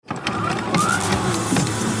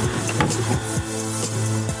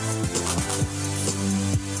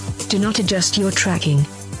Do not adjust your tracking.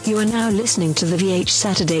 You are now listening to the VH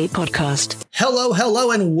Saturday podcast.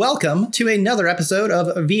 Hello, and welcome to another episode of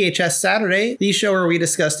VHS Saturday, the show where we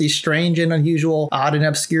discuss the strange and unusual, odd and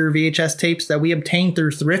obscure VHS tapes that we obtained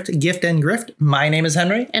through thrift, gift, and grift. My name is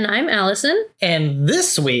Henry. And I'm Allison. And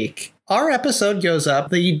this week, our episode goes up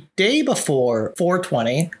the day before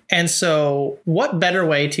 420. And so what better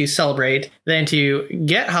way to celebrate than to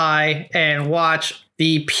get high and watch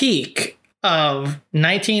the peak of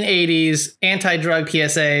 1980s anti-drug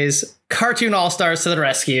PSAs, cartoon all-stars to the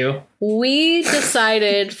rescue. We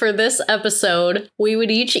decided for this episode, we would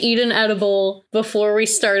each eat an edible before we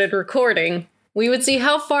started recording. We would see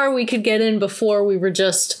how far we could get in before we were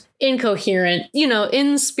just incoherent,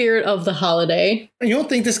 in the spirit of the holiday. You don't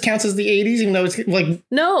think this counts as the 80s, even though it's like...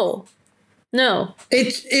 No.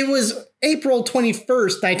 It was April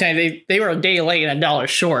 21st, 1990. They were a day late and $1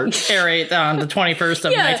 short. Aired on the 21st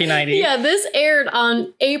of 1990. Yeah, this aired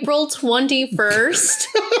on April 21st.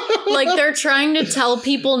 Like, they're trying to tell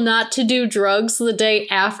people not to do drugs the day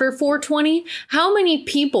after 420. How many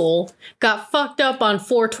people got fucked up on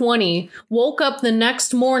 420, woke up the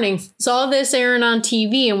next morning, saw this airing on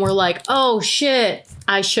TV, and were like, oh shit,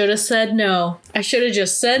 I should have said no. I should have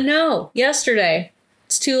just said no yesterday.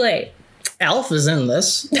 It's too late. Alf is in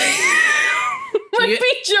this. Might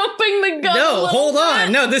be jumping the gun. No, hold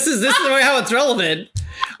on. No, this is how it's relevant.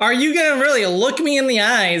 Are you going to really look me in the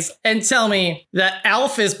eyes and tell me that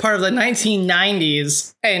Alf is part of the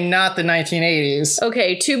 1990s and not the 1980s?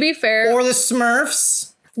 Okay, to be fair. Or the Smurfs?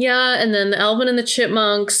 Yeah, and then the Alvin and the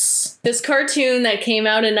Chipmunks. This cartoon that came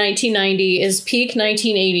out in 1990 is peak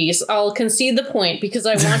 1980s. I'll concede the point because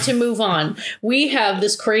I want to move on. We have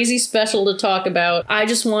this crazy special to talk about. I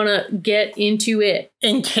just want to get into it.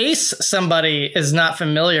 In case somebody is not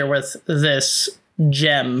familiar with this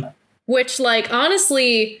gem. Which,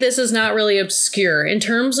 honestly, this is not really obscure. In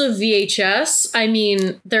terms of VHS, I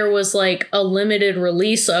mean, there was, a limited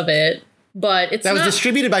release of it, but it's That was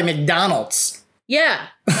distributed by McDonald's. Yeah,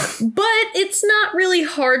 but it's not really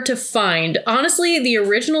hard to find. Honestly, the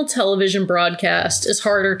original television broadcast is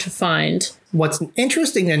harder to find. What's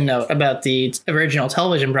interesting to note about the original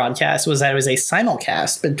television broadcast was that it was a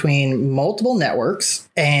simulcast between multiple networks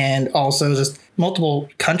and also just multiple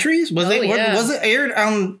countries. Was it aired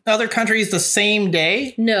on other countries the same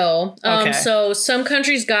day? No. Okay. So some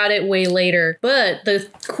countries got it way later. But the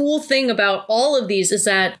cool thing about all of these is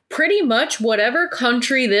that pretty much whatever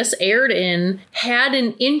country this aired in had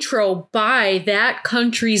an intro by that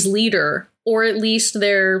country's leader. Or at least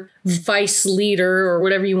their vice leader, or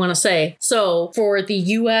whatever you want to say. So for the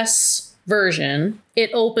US version, it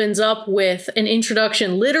opens up with an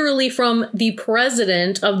introduction literally from the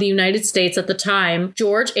president of the United States at the time,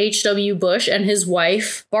 George H.W. Bush, and his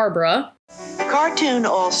wife, Barbara. Cartoon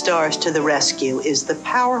All-Stars to the Rescue is the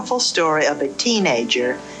powerful story of a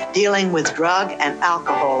teenager dealing with drug and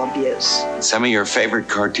alcohol abuse. Some of your favorite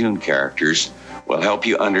cartoon characters will help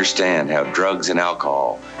you understand how drugs and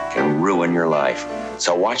alcohol can ruin your life.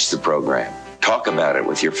 So watch the program. Talk about it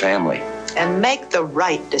with your family. And make the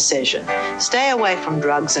right decision. Stay away from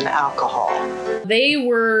drugs and alcohol. They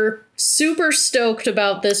were super stoked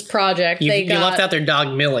about this project. You left out their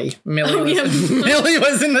dog, Millie. Millie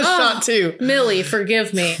was in the shot, too. Millie,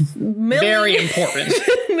 forgive me. Very important.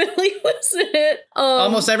 Millie was in it.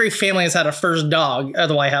 Almost every family has had a first dog at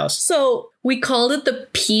the White House. So we called it the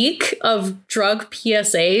peak of drug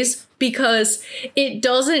PSAs because it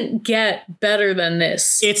doesn't get better than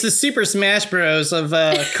this. It's the Super Smash Bros. Of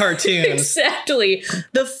cartoons. Exactly.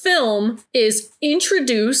 The film is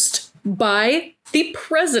introduced by the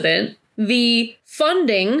president. The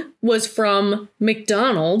funding was from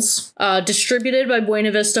McDonald's, distributed by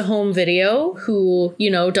Buena Vista Home Video, who,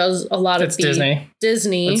 does a lot of Disney.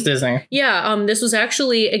 It's Disney. Yeah, this was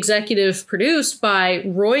actually executive produced by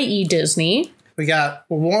Roy E. Disney. We got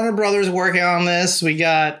Warner Brothers working on this. We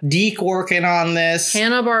got Deke working on this.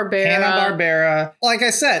 Hanna-Barbera. Like I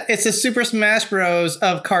said, it's a Super Smash Bros.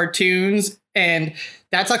 Of cartoons. And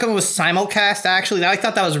that's like it was simulcast, actually. I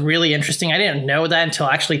thought that was really interesting. I didn't know that until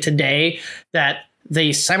actually today, that they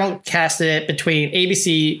simulcasted it between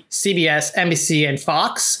ABC, CBS, NBC, and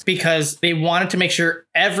Fox because they wanted to make sure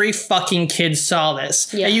every fucking kid saw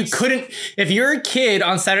this. Yes. And you couldn't, if you're a kid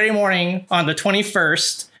on Saturday morning on the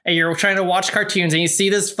 21st, and you're trying to watch cartoons and you see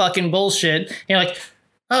this fucking bullshit, and you're like,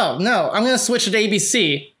 oh no, I'm going to switch to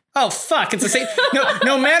ABC. Oh, fuck, it's the same.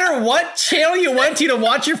 No matter what channel you went to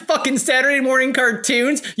watch your fucking Saturday morning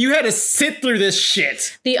cartoons, you had to sit through this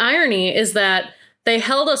shit. The irony is that they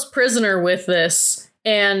held us prisoner with this,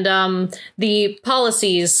 and the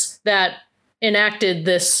policies that enacted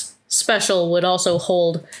this special would also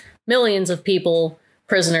hold millions of people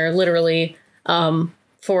prisoner, literally,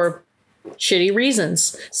 for shitty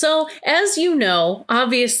reasons. So, as you know,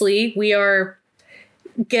 obviously, we are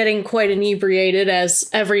getting quite inebriated as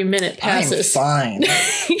every minute passes. I'm fine.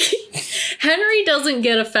 Henry doesn't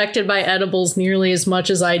get affected by edibles nearly as much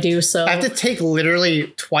as I do, so... I have to take literally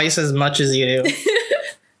twice as much as you do.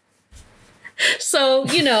 So,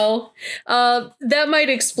 you know, that might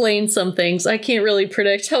explain some things. I can't really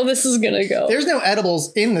predict how this is going to go. There's no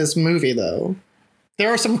edibles in this movie, though. There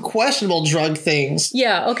are some questionable drug things.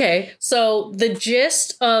 Yeah, okay. So the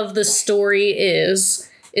gist of the story is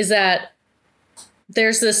that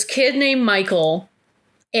there's this kid named Michael,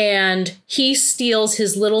 and he steals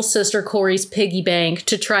his little sister Corey's piggy bank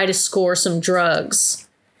to try to score some drugs.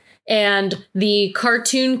 And the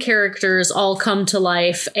cartoon characters all come to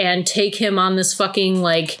life and take him on this fucking,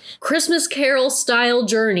 like, Christmas Carol style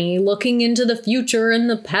journey, looking into the future and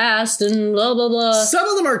the past and blah, blah, blah. Some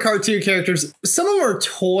of them are cartoon characters. Some of them are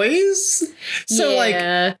toys. So,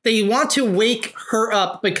 like, they want to wake her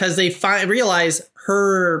up because they realize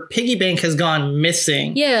her piggy bank has gone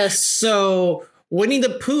missing. Yes. So Winnie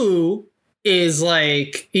the Pooh is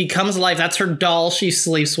like, he comes to life. That's her doll she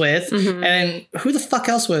sleeps with. Mm-hmm. And who the fuck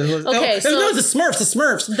else was? Okay, no, the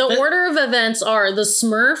Smurfs. The order of events are the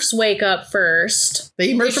Smurfs wake up first.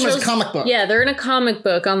 They emerge from his comic book. Yeah, they're in a comic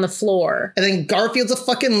book on the floor. And then Garfield's a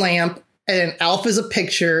fucking lamp, and Alf is a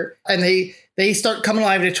picture, and they start coming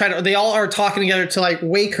alive to they all are talking together to, like,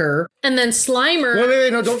 wake her. And then Slimer.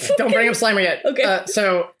 Wait, no, don't bring up Slimer yet. Okay.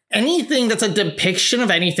 So anything that's a depiction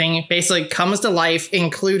of anything basically comes to life,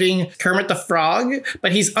 including Kermit the Frog,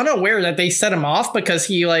 but he's unaware that they set him off because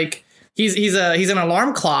he's an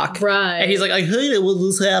alarm clock. Right. And he's like, I hate it when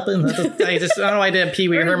this happens. I don't know why I did a Pee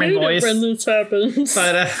Wee Herman voice. When this happens.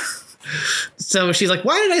 But so she's like,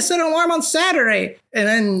 why did I set an alarm on Saturday? And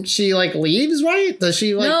then she, like, leaves, right? Does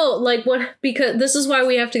she, like... No, like, what? Because this is why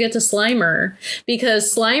we have to get to Slimer.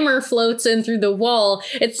 Because Slimer floats in through the wall.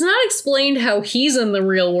 It's not explained how he's in the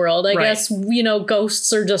real world. I guess, you know,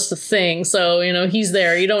 ghosts are just a thing. So, you know, he's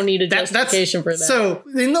there. You don't need a justification for that. So,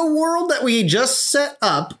 in the world that we just set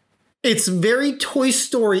up, it's very Toy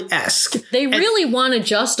Story-esque. They really want to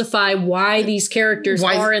justify why these characters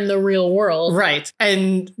are in the real world. Right.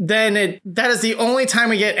 And then that is the only time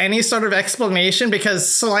we get any sort of explanation, because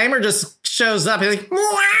Slimer just shows up. He's like, wah!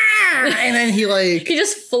 And then he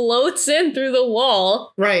just floats in through the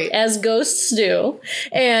wall. Right. As ghosts do.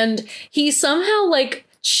 And he somehow, like,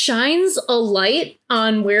 shines a light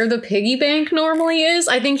on where the piggy bank normally is.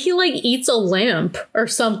 I think he, like, eats a lamp or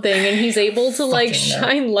something, and he's able to, like,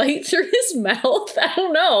 shine light through his mouth. I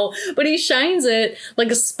don't know. But he shines it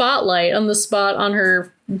like a spotlight on the spot on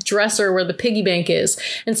her dresser where the piggy bank is.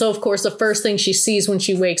 And so, of course, the first thing she sees when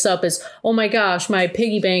she wakes up is, oh my gosh, my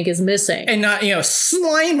piggy bank is missing. And not, you know,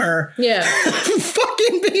 Slimer. Yeah.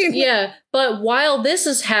 Fucking being. Yeah. But while this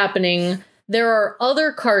is happening, there are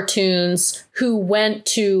other cartoons who went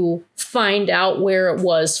to find out where it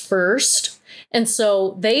was first. And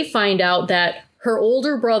so they find out that her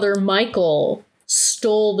older brother, Michael,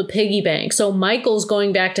 stole the piggy bank. So Michael's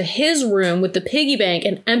going back to his room with the piggy bank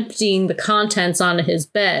and emptying the contents onto his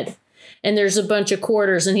bed. And there's a bunch of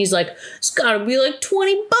quarters, and he's like, it's gotta be like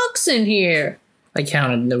 $20 in here. I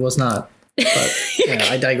counted. It was not. But yeah,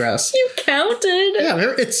 I digress. You counted?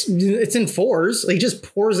 Yeah, it's in fours. He just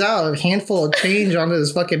pours out a handful of change onto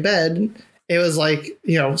his fucking bed. It was like,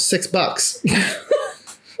 you know, $6.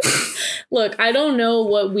 Look, I don't know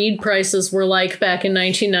what weed prices were like back in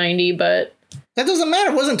 1990, but that doesn't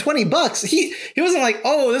matter. It wasn't $20. He wasn't like,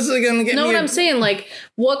 oh, this is gonna get me. No, what I'm saying, like,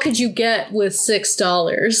 what could you get with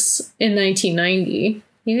 $6 in 1990?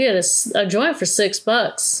 You get a joint for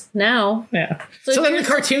 $6 now. Yeah. So then the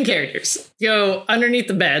cartoon characters go underneath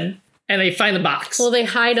the bed and they find the box. Well, they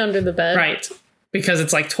hide under the bed. Right. Because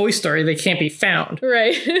it's like Toy Story. They can't be found.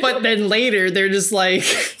 Right. But then later they're just like,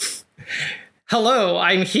 hello,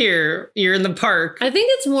 I'm here. You're in the park. I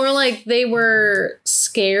think it's more like they were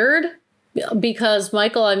scared because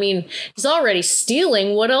Michael, I mean, he's already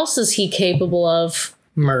stealing. What else is he capable of?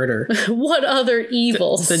 Murder. What other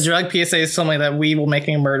evils? The drug PSAs told me that weed will make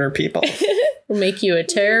me murder people. Will make you a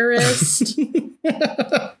terrorist.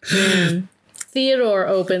 Theodore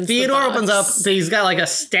opens up. He's got like a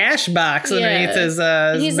stash box underneath his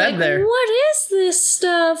he's bed like, there. What is this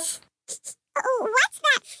stuff? Oh, what's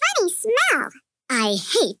that funny smell? I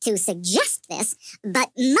hate to suggest this, but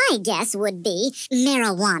my guess would be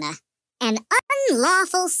marijuana. An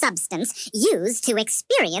unlawful substance used to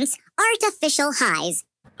experience artificial highs.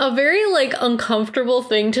 A very, like, uncomfortable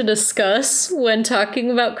thing to discuss when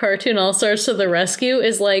talking about Cartoon All-Stars to the Rescue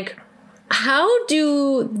is, like, how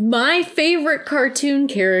do my favorite cartoon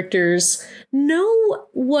characters know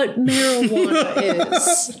what marijuana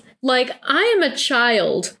is? Like, I am a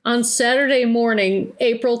child on Saturday morning,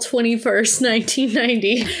 April 21st,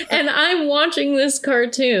 1990, and I'm watching this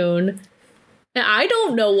cartoon. And I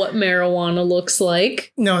don't know what marijuana looks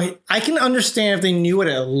like. No, I can understand if they knew what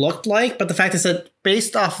it looked like, but the fact is that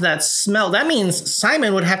based off that smell, that means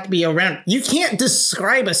Simon would have to be around. You can't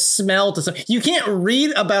describe a smell to someone. You can't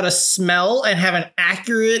read about a smell and have an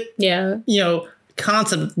accurate,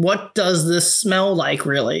 concept. What does this smell like,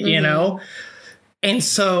 really, you know? And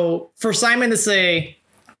so for Simon to say,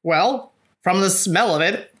 well, from the smell of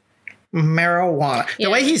it, marijuana. The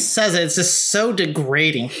way he says it, it's just so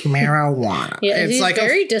degrading. Marijuana. Yeah, it's he's like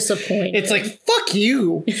very disappointed. It's like, fuck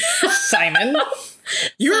you, Simon.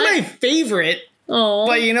 You're my favorite. Oh,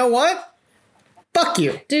 but you know what? Fuck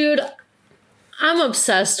you. Dude, I'm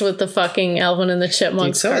obsessed with the fucking Alvin and the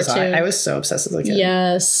Chipmunks Dude, so cartoon. I was so obsessed as a kid.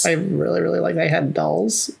 Yes. I really, really liked it. I had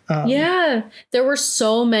dolls. Yeah. There were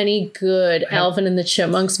so many good Alvin and the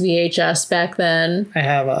Chipmunks VHS back then. I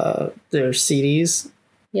have their CDs.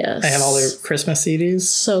 Yes. I have all their Christmas CDs.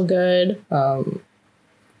 So good. Have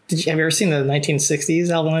you ever seen the 1960s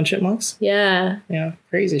Alvin and Chipmunks? Yeah. Yeah,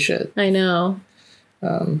 crazy shit. I know.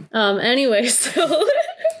 Anyway, so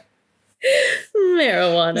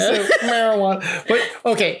marijuana. But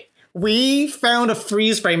okay, we found a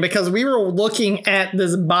freeze frame because we were looking at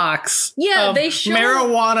this box. Yeah, of they show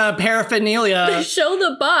marijuana paraphernalia. They show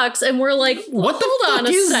the box, and we're like, what the hold fuck on a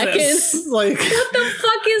is second. This? Like, what the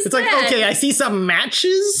fuck is it's that? It's like, okay, I see some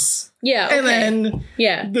matches. Yeah, okay. And then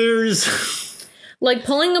there's like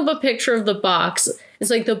pulling up a picture of the box. It's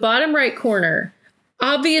like the bottom right corner,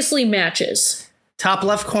 obviously matches. Top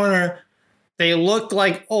left corner, they look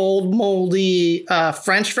like old moldy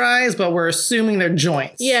French fries, but we're assuming they're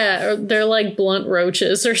joints. Yeah, or they're like blunt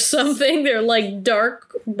roaches or something. They're like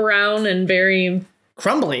dark brown and very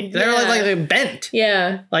crumbly. They're like bent.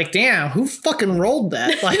 Yeah. Like, damn, who fucking rolled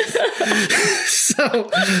that? Like,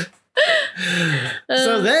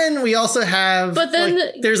 so then we also have, but then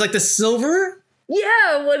there's like the silver.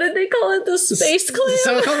 Yeah, what did they call it? The space clam?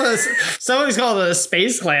 Somebody's called it a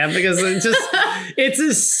space clam because it's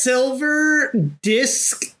a silver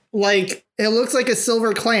disc, like it looks like a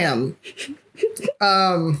silver clam.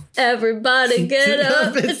 Everybody get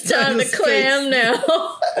up. It's time to clam now.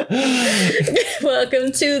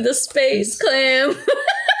 Welcome to the space clam.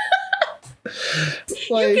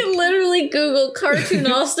 Like, you can literally Google Cartoon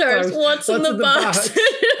All-Stars, what's in the box? And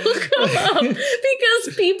it'll come up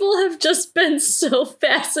because people have just been so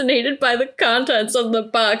fascinated by the contents of the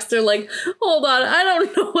box. They're like, hold on, I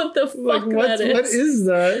don't know what the fuck that is. What is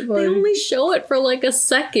that? They only show it for like a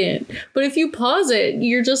second. But if you pause it,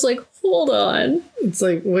 you're just like, hold on. It's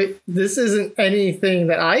like, wait, this isn't anything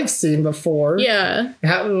that I've seen before. Yeah.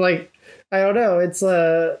 Like, I don't know. It's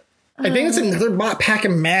I think it's another pack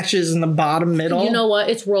of matches in the bottom middle. You know what?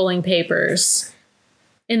 It's rolling papers.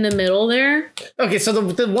 In the middle there. Okay, so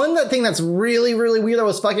the one thing that's really, really weird that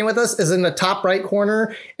was fucking with us is in the top right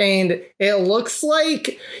corner, and it looks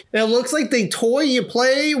like the toy you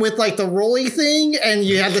play with like the rolly thing, and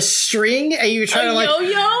you have the string, and you try to like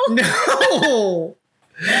yo-yo?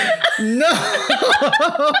 No.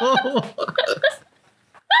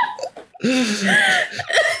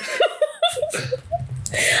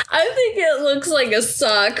 I think it looks like a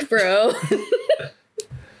sock, bro.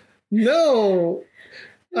 No.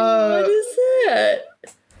 What is that?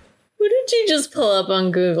 What did you just pull up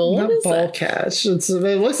on Google? What is ball that? catch. It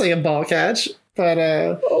looks like a ball catch, but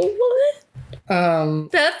what?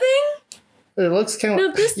 That thing? It looks kind of.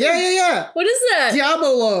 No, this thing. Yeah. What is that?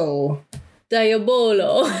 Diabolo.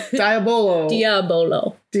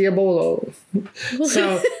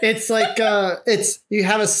 So it's like you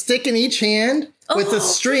have a stick in each hand with the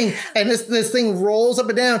string, and this thing rolls up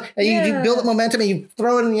and down, and you build up momentum, and you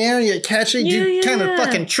throw it in the air, and you catch it, you do kind of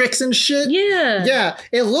fucking tricks and shit. Yeah.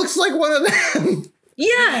 It looks like one of them.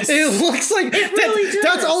 Yes. It looks like it really does.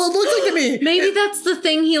 That's all it looks like to me. Maybe that's the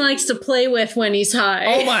thing he likes to play with when he's high.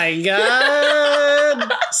 Oh my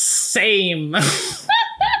god. Same.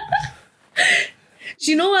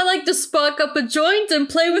 Do you know I like to spark up a joint and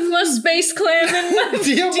play with my space clam and my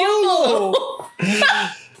Diabolo?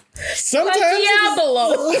 Sometimes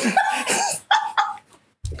Diabolo.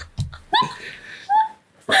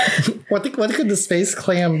 What could the space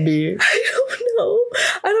clam be? I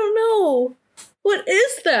don't know. What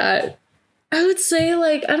is that? I would say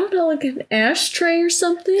like, I don't know, like an ashtray or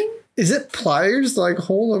something. Is it pliers like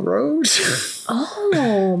hole the road?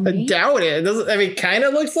 Oh, I doubt it. Kind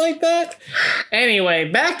of looks like that. Anyway,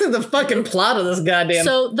 back to the fucking plot of this goddamn.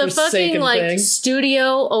 So the fucking thing.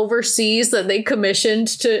 studio overseas that they commissioned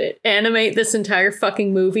to animate this entire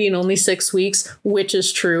fucking movie in only 6 weeks, which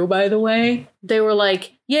is true, by the way. They were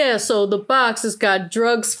like, yeah, so the box has got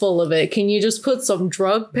drugs full of it. Can you just put some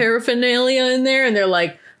drug paraphernalia in there? And they're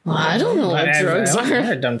like, well, I don't know what drugs are. I've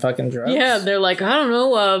never done fucking drugs. Yeah, they're like, I don't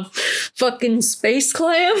know, fucking space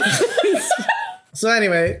clam. So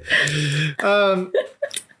anyway,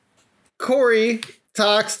 Corey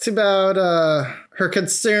talks about her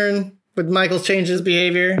concern with Michael's changes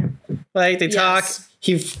behavior. Like they talk,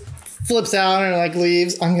 he flips out and like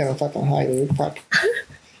leaves. I'm gonna fucking hide it. Fuck.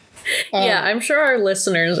 Yeah, I'm sure our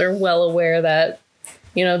listeners are well aware that,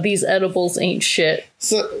 these edibles ain't shit.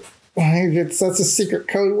 So that's a secret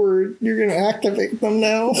code word. You're gonna activate them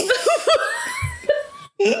now.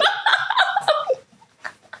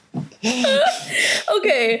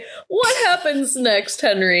 Okay, what happens next,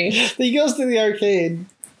 Henry? He goes to the arcade.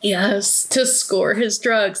 Yes, to score his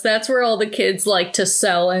drugs. That's where all the kids like to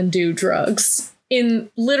sell and do drugs.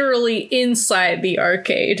 Literally inside the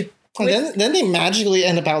arcade. And then they magically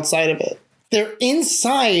end up outside of it. They're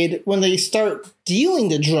inside when they start dealing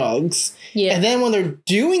the drugs. Yeah. And then when they're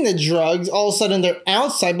doing the drugs, all of a sudden they're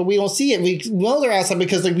outside, but we don't see it. We know they're outside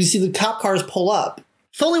because we see the cop cars pull up.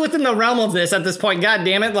 Fully within the realm of this at this point. God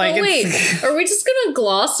damn it. Wait, are we just going to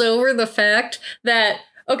gloss over the fact that,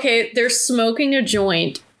 okay, they're smoking a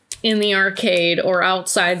joint in the arcade or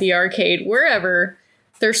outside the arcade, wherever.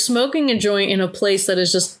 They're smoking a joint in a place that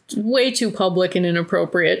is just way too public and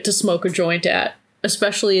inappropriate to smoke a joint at,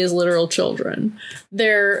 especially as literal children.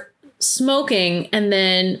 They're smoking, and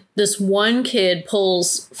then this one kid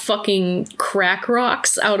pulls fucking crack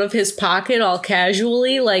rocks out of his pocket all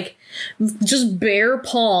casually, like just bare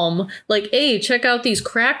palm, like, hey, check out these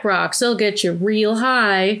crack rocks, they'll get you real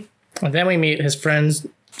high. And then we meet his friends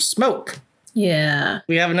Smoke. Yeah.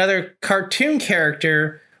 We have another cartoon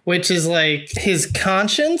character, which is like his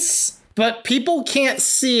conscience, but people can't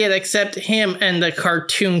see it except him and the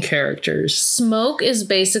cartoon characters. Smoke is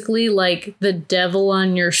basically like the devil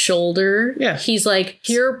on your shoulder. Yeah. He's like,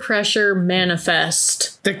 peer pressure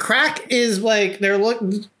manifest. The crack is like they're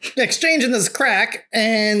exchanging this crack,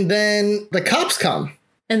 and then the cops come.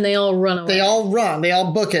 And they all run away. They all run. They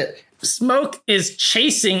all book it. Smoke is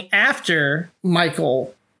chasing after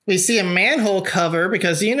Michael. We see a manhole cover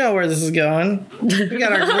because you know where this is going. We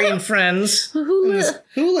got our green friends. Who lives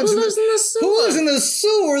in the sewer? Who lives in the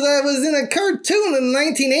sewer that was in a cartoon in the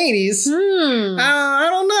 1980s? I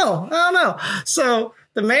don't know. So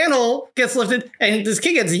the manhole gets lifted and this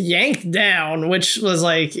kid gets yanked down, which was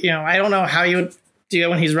like, I don't know how you would do it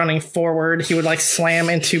when he's running forward. He would like slam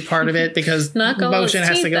into part of it because motion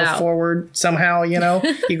has to go forward somehow,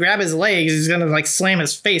 You grab his legs, he's going to like slam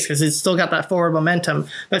his face because he's still got that forward momentum.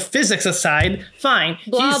 But physics aside, fine.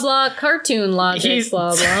 Blah, blah, cartoon logic,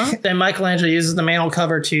 blah, blah. Then Michelangelo uses the manhole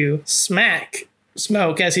cover to smack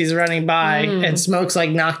Smoke as he's running by, and Smoke's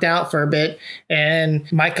like knocked out for a bit, and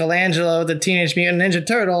Michelangelo, the Teenage Mutant Ninja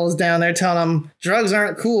Turtle, is down there telling him drugs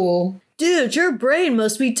aren't cool. Dude, your brain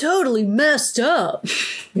must be totally messed up.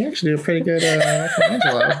 You actually do a pretty good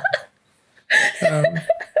Michelangelo.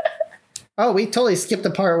 We totally skipped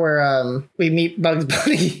the part where we meet Bugs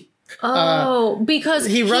Bunny. Because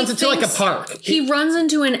he runs into like a park. He runs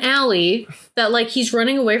into an alley that like he's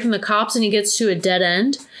running away from the cops, and he gets to a dead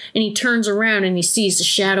end, and he turns around and he sees the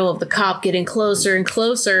shadow of the cop getting closer and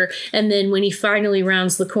closer. And then when he finally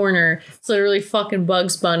rounds the corner, it's literally fucking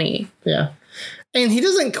Bugs Bunny. Yeah. And he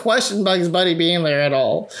doesn't question Bugs Bunny being there at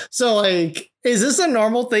all. So, like, is this a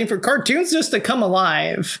normal thing for cartoons just to come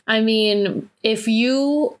alive? I mean, if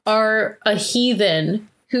you are a heathen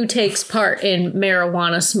who takes part in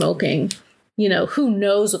marijuana smoking, who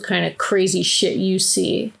knows what kind of crazy shit you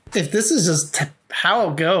see. If this is just how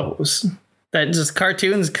it goes, that just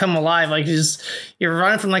cartoons come alive, like you're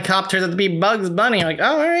running from the cop, turns out to be Bugs Bunny, like, oh,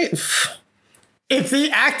 all right. If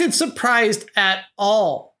they acted surprised at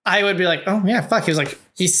all, I would be like, oh, yeah, fuck.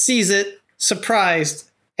 He sees it, surprised,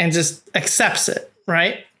 and just accepts it,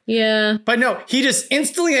 right? Yeah. But no, he just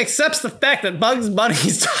instantly accepts the fact that Bugs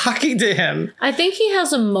Bunny's talking to him. I think he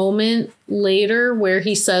has a moment later where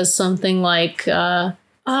he says something like, I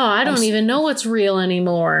don't even know what's real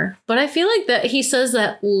anymore. But I feel like that he says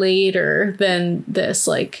that later than this,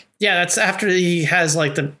 like. Yeah, that's after he has,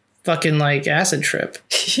 like, the fucking, like, acid trip.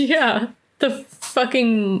 Yeah. The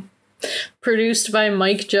fucking produced by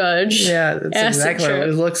Mike Judge. Yeah, it's exactly.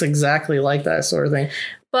 It looks exactly like that sort of thing.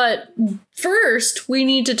 But first, we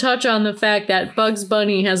need to touch on the fact that Bugs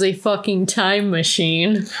Bunny has a fucking time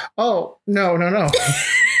machine. Oh, no.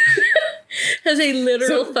 Has a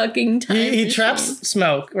literal fucking time machine. He traps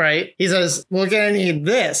Smoke, right? He says, we're going to need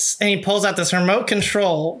this. And he pulls out this remote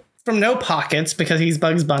control from no pockets because he's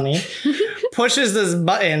Bugs Bunny, pushes this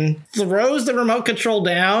button, throws the remote control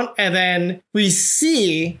down, and then we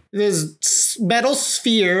see this metal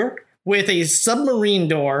sphere with a submarine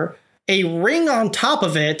door, a ring on top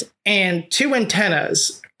of it, and 2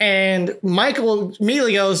 antennas. And Michael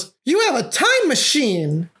immediately goes, "You have a time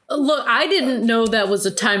machine." Look, I didn't know that was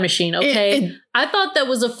a time machine, okay? I thought that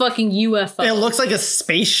was a fucking UFO. It looks like a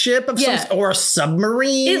spaceship of or a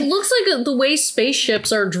submarine. It looks like the way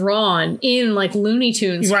spaceships are drawn in, like, Looney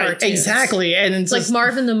Tunes cartoons. Exactly. And it's like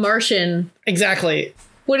Marvin the Martian. Exactly.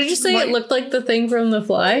 What did you say? It looked like the thing from The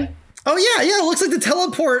Fly? Oh, yeah. It looks like the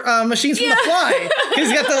teleport machines from The Fly.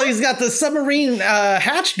 He's got the submarine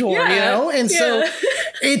hatch door, you know? And so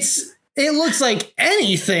it looks like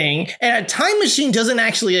anything, and a time machine doesn't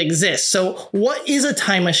actually exist. So what is a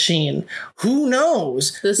time machine? Who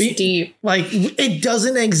knows? This deep. Like, it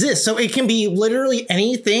doesn't exist. So it can be literally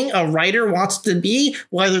anything a writer wants to be,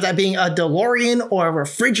 whether that being a DeLorean or a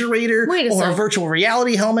refrigerator or a virtual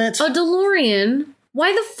reality helmet. A DeLorean?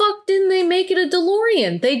 Why the fuck didn't they make it a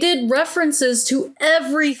DeLorean? They did references to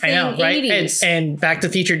everything. I know, right? 80s. And Back to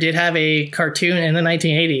the Future did have a cartoon in the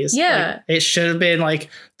 1980s. Yeah. Like, it should have been like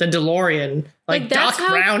the DeLorean. Like Doc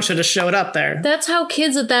Brown should have showed up there. That's how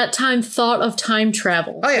kids at that time thought of time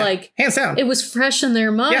travel. Oh, yeah. Like, hands down. It was fresh in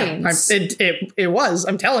their minds. Yeah, it was.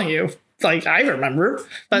 I'm telling you. Like, I remember.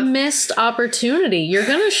 But missed opportunity. You're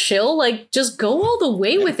going to shill? Like, just go all the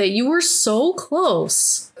way with it. You were so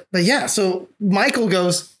close. But yeah, so Michael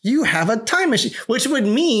goes, "You have a time machine," which would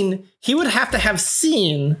mean he would have to have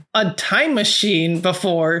seen a time machine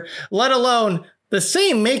before, let alone the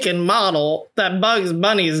same make and model that Bugs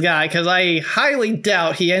Bunny's got, because I highly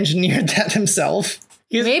doubt he engineered that himself.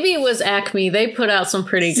 Maybe it was Acme. They put out some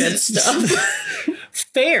pretty good stuff.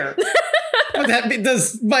 Fair.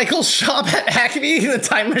 Does Michael shop at Acme in the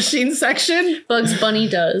time machine section? Bugs Bunny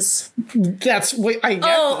does. That's what I get.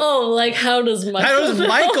 Like how does Michael? How does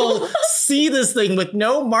Michael see this thing with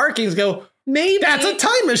no markings? Go, maybe that's a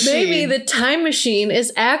time machine. Maybe the time machine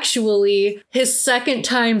is actually his second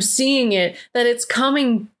time seeing it. That it's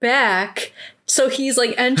coming back. So he's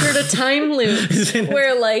like entered a time loop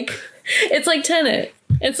where like it's like Tenet,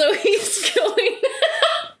 and so he's going.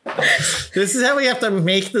 This is how we have to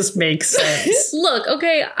make this make sense. Look,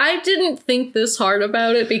 okay, I didn't think this hard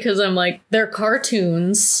about it because I'm like, they're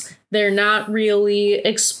cartoons. They're not really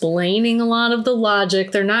explaining a lot of the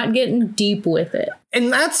logic. They're not getting deep with it.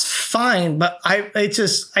 And that's fine, but I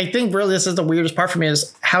think really this is the weirdest part for me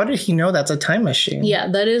is how did he know that's a time machine? Yeah,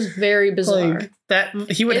 that is very bizarre. Like, that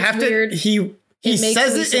he would it's have weird. to he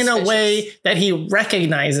says it in a way that he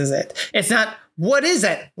recognizes it. It's not, what is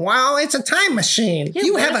it? Well, it's a time machine. Yeah,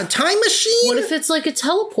 you have a time machine? What if it's like a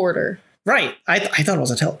teleporter? Right. I thought it was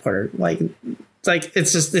a teleporter. Like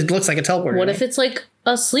it's just, it looks like a teleporter. What if it's like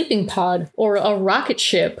a sleeping pod or a rocket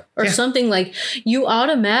ship or something? Like you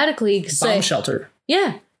automatically say bomb shelter.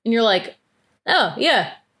 Yeah. And you're like, oh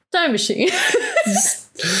yeah, time machine.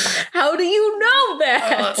 How do you know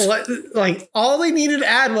that? Like all they needed to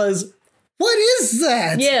add was, what is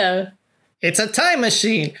that? Yeah. It's a time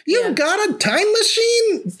machine. You got a time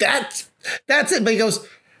machine? That's it. But he goes,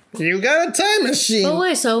 you got a time machine. Oh,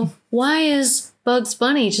 wait, so why is Bugs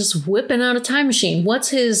Bunny just whipping out a time machine? What's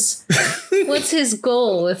his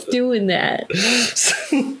goal with doing that?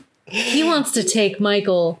 He wants to take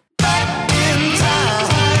Michael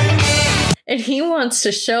and he wants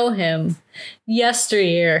to show him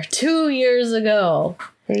yesteryear, 2 years ago,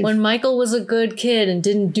 when Michael was a good kid and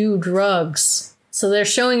didn't do drugs. So they're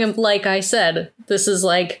showing him, like I said, this is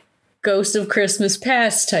like Ghost of Christmas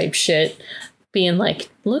Past type shit. Being like,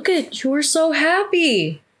 look at, you were so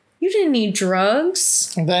happy. You didn't need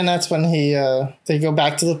drugs. And then that's when they go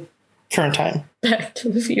back to the current time. Back to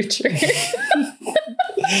the Future.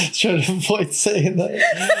 Trying to avoid saying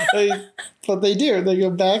that. But they do. They go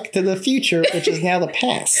back to the future, which is now the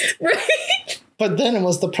past. Right. But then it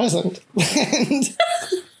was the present.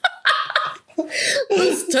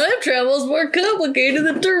 This time travel is more complicated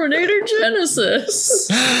than Terminator Genesis.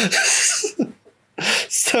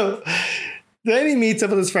 So then he meets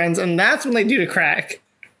up with his friends, and that's when they do the crack.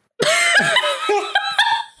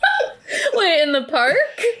 Wait, in the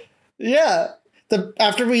park? Yeah.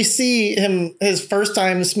 After we see him his first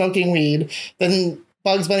time smoking weed, then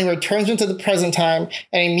Bugs Bunny returns into the present time,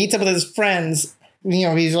 and he meets up with his friends. You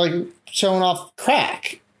know, he's like showing off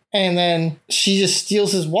crack, and then she just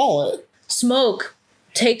steals his wallet. Smoke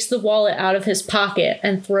takes the wallet out of his pocket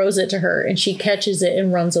and throws it to her, and she catches it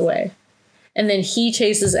and runs away. And then he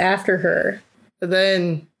chases after her.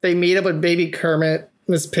 Then they meet up with Baby Kermit,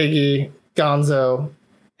 Miss Piggy, Gonzo,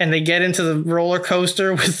 and they get into the roller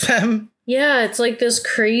coaster with them. Yeah, it's like this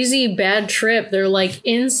crazy bad trip. They're like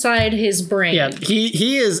inside his brain. Yeah,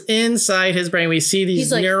 he is inside his brain. We see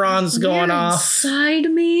these neurons going off.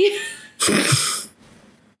 Inside me.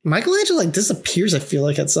 Michelangelo like disappears, I feel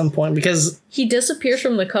like, at some point because he disappears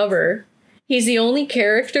from the cover. He's the only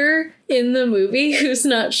character in the movie who's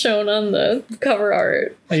not shown on the cover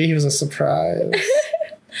art. Maybe he was a surprise.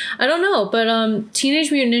 I don't know, but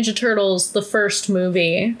Teenage Mutant Ninja Turtles, the first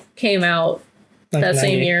movie, came out that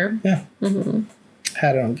same year. Yeah. Mm-hmm.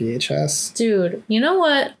 Had it on VHS. Dude, you know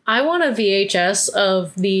what? I want a VHS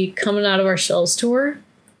of the Coming Out of Our Shells tour.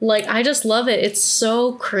 Like, I just love it. It's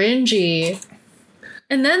so cringy.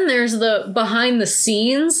 And then there's the behind the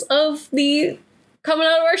scenes of the Coming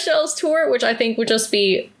Out of Our Shells tour, which I think would just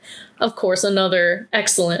be, of course, another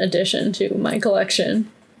excellent addition to my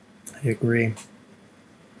collection. I agree.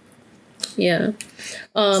 Yeah.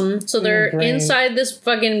 So they're inside this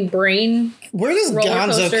fucking brain. Where does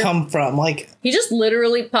Gonzo come from? Like, he just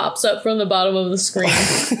literally pops up from the bottom of the screen.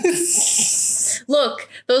 Look,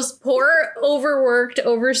 those poor, overworked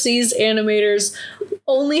overseas animators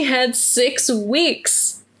only had 6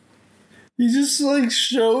 weeks. He just like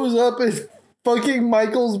shows up in fucking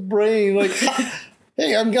Michael's brain, like,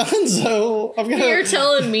 hey, I'm Gonzo. You're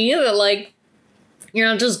telling me that, like, you're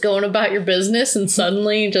not just going about your business and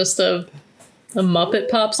suddenly just a Muppet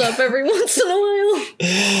pops up every once in a while?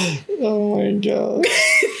 Oh my god.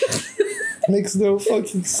 Makes no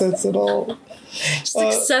fucking sense at all. Just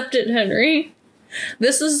accept it, Henry.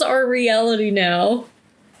 This is our reality now.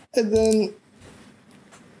 And then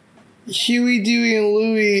Huey, Dewey, and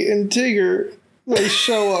Louie and Tigger, they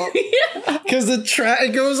show up. Yeah. Because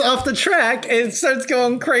it goes off the track and it starts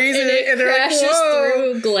going crazy. And it crashes like,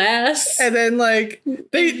 through glass. And then, like,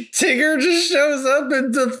 Tigger just shows up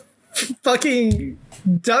and the fucking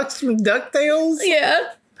ducks from DuckTales. Yeah.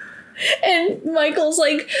 And Michael's,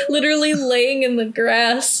 like, literally laying in the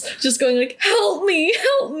grass, just going, like, help me,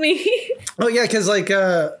 help me. Oh, yeah, because, like,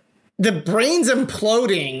 the brain's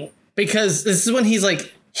imploding because this is when he's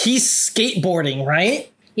skateboarding,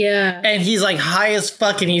 right? Yeah. And he's, like, high as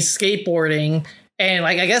fuck and he's skateboarding. And,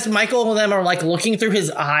 like, I guess Michael and them are, like, looking through his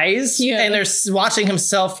eyes. Yeah. And they're watching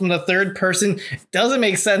himself from the third person. Doesn't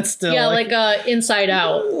make sense still. Yeah, like Inside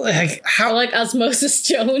Out. Like, how? Or like Osmosis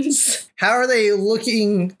Jones. How are they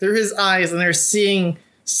looking through his eyes and they're seeing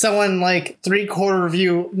someone, like, 3/4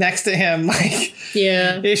 view next to him? Like,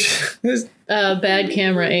 yeah. Bad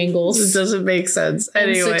camera angles. This doesn't make sense.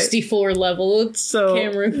 Anyway. 64 level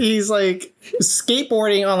camera. He's, like,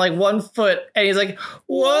 skateboarding on, like, 1 foot and he's like,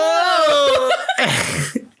 whoa!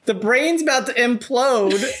 The brain's about to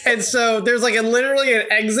implode, and so there's like literally an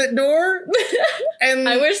exit door. And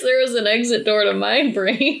I wish there was an exit door to my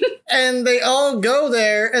brain. And they all go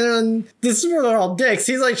there, and then this is where they're all dicks.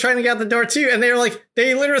 He's like trying to get out the door too, and they're like,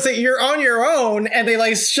 they literally say, "You're on your own," and they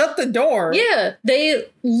like shut the door. Yeah, they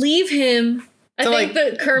leave him. I think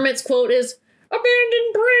that Kermit's quote is,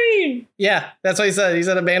 "Abandoned brain." Yeah, that's what he said. He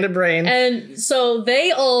said abandoned brain. And so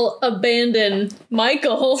they all abandon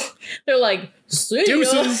Michael. They're like, see ya.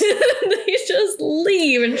 They just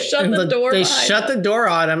leave and shut the door. They shut the door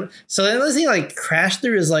on him. So then does he like crash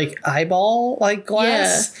through his like eyeball like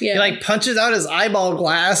glass? Yeah. He like punches out his eyeball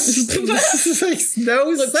glass. This makes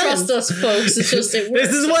no sense. Trust us, folks. It's just it works.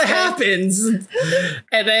 This is what happens.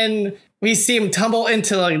 And then we see him tumble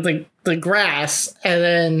into like the grass, and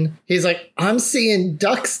then he's like, "I'm seeing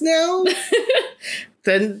ducks now."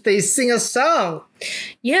 Then they sing a song.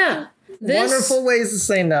 Yeah. Wonderful ways to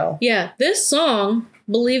say no. Yeah, this song,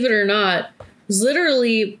 believe it or not, is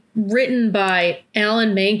literally written by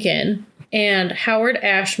Alan Menken and Howard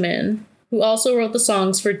Ashman, who also wrote the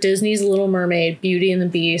songs for Disney's Little Mermaid, Beauty and the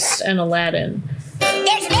Beast, and Aladdin.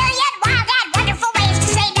 There's a myriad wild, wonderful ways to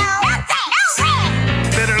say no. No thanks. No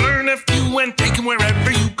way. Better learn a few and take them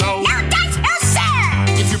wherever you go. No thanks, no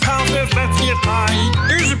sir. If your pal says let's get high,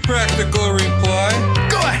 here's a practical reply.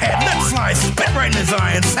 Go ahead, let's slide, spit right in his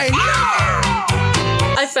eye and say no.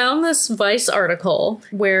 I found this Vice article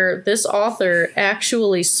where this author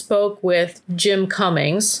actually spoke with Jim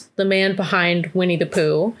Cummings, the man behind Winnie the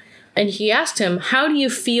Pooh, and he asked him, "How do you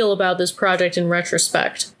feel about this project in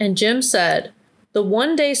retrospect?" And Jim said, "The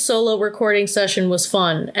one-day solo recording session was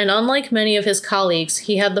fun, and unlike many of his colleagues,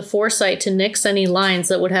 he had the foresight to nix any lines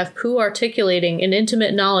that would have Pooh articulating an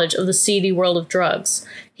intimate knowledge of the seedy world of drugs.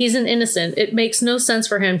 He's an innocent. It makes no sense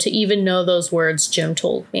for him to even know those words, Jim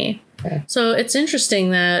told me." Okay. So it's interesting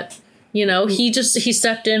that You know, he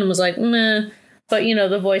stepped in and was like, meh. But, you know,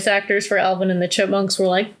 the voice actors for Alvin and the Chipmunks were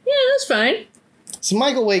like, yeah, that's fine. So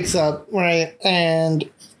Michael wakes up, right, and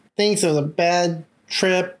thinks it was a bad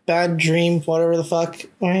trip, bad dream, whatever the fuck,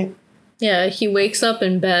 right? Yeah, he wakes up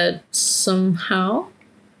in bed somehow.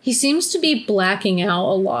 He seems to be blacking out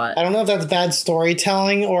a lot. I don't know if that's bad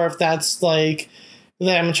storytelling or if that's like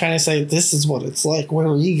that I'm trying to say, this is what it's like. Where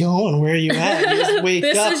are you going? Where are you at? You just wake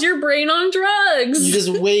this up. Is your brain on drugs. You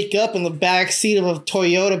just wake up in the back seat of a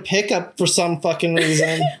Toyota pickup for some fucking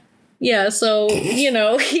reason. Yeah, so, you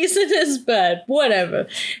know, he's in his bed, whatever.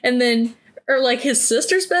 And then, or like his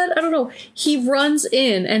sister's bed? I don't know. He runs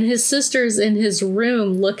in and his sister's in his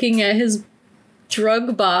room looking at his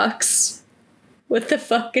drug box with the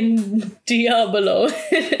fucking Diablo.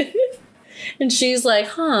 And she's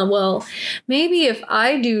like, well, maybe if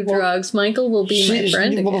I do drugs, Michael will be my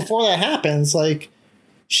friend again. Well, before that happens, like,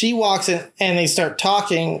 she walks in and they start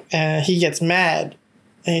talking and he gets mad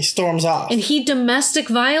and he storms off. And he domestic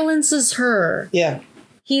violences her. Yeah.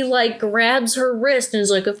 He, like, grabs her wrist and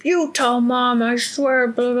is like, if you tell Mom, I swear,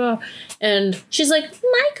 blah, blah. And she's like,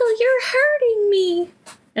 Michael, you're hurting me.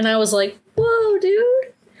 And I was like, whoa,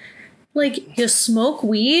 dude. Like, you smoke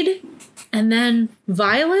weed and then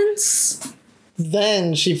violence?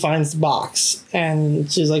 Then she finds the box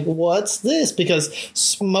and she's like, what's this? Because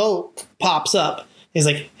Smoke pops up. He's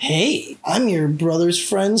like, hey, I'm your brother's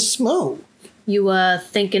friend, Smoke. You,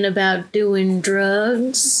 thinking about doing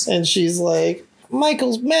drugs? And she's like,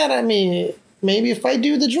 Michael's mad at me. Maybe if I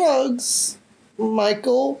do the drugs,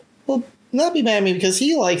 Michael will not be mad at me because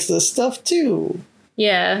he likes this stuff too.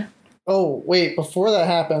 Yeah. Oh, wait, before that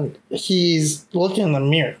happened, he's looking in the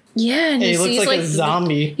mirror. Yeah, and he looks sees like a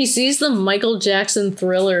zombie. He sees the Michael Jackson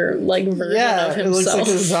Thriller like version of himself. Yeah, it looks like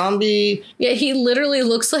a zombie. Yeah, he literally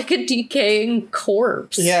looks like a decaying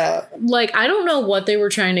corpse. Yeah. Like, I don't know what they were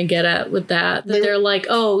trying to get at with that. They're like,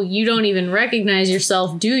 oh, you don't even recognize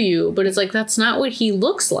yourself, do you? But it's like, that's not what he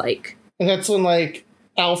looks like. And that's when, like,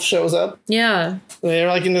 Alf shows up. Yeah. They're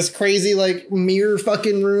like in this crazy like mirror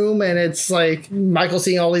fucking room and it's like Michael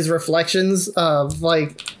seeing all these reflections of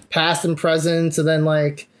like past and present and then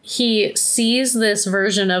like he sees this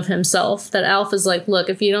version of himself that Alf is like, look,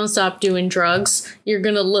 if you don't stop doing drugs, you're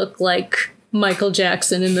gonna look like Michael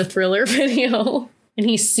Jackson in the Thriller video. And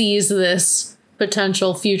he sees this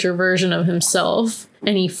potential future version of himself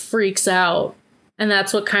and he freaks out. And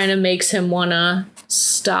that's what kind of makes him wanna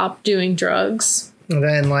stop doing drugs. And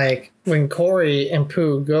then, like, when Corey and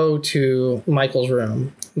Pooh go to Michael's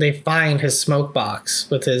room, they find his smoke box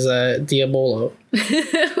with his Diabolo.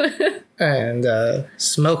 And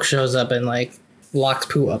Smoke shows up and, like, locks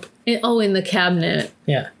Pooh up. In the cabinet.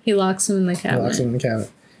 Yeah. He locks him in the cabinet.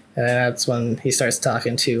 And that's when he starts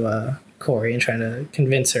talking to Corey and trying to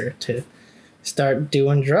convince her to start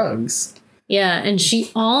doing drugs. Yeah, and she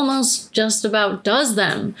almost just about does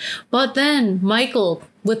them. But then Michael,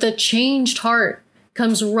 with a changed heart,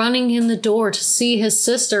 comes running in the door to see his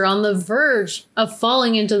sister on the verge of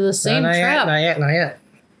falling into the same trap. Not yet.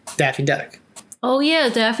 Daffy Duck. Oh yeah,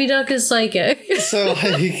 Daffy Duck is psychic. So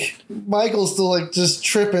like Michael's still like just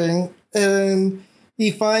tripping and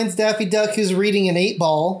he finds Daffy Duck who's reading an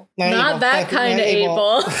 8-ball. Not that kind of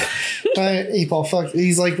 8-ball. 8-ball, fuck.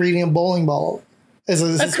 He's like reading a bowling ball. As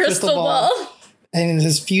a crystal ball. And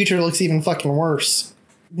his future looks even fucking worse.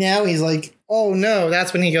 Now he's like, oh no,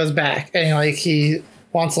 that's when he goes back. And like he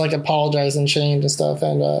wants to like apologize and change and stuff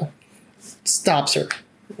and stops her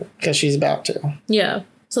because she's about to. Yeah.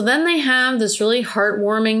 So then they have this really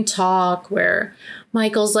heartwarming talk where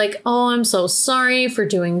Michael's like, oh, I'm so sorry for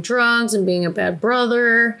doing drugs and being a bad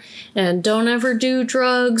brother and don't ever do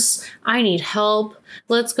drugs. I need help.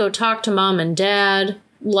 Let's go talk to Mom and Dad.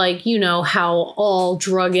 Like, you know how all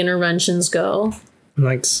drug interventions go.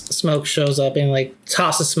 Like Smoke shows up and like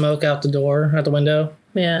tosses Smoke out the door, out the window.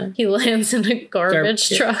 Yeah, he lands in a garbage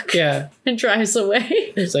truck. Yeah, and drives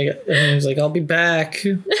away. He's like, I'll be back.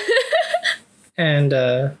 And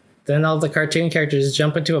then all the cartoon characters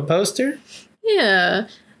jump into a poster. Yeah.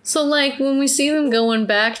 So like when we see them going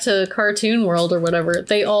back to Cartoon World or whatever,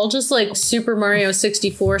 they all just like Super Mario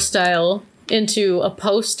 64 style into a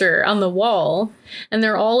poster on the wall, and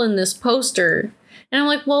they're all in this poster. And I'm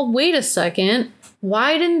like, well, wait a second.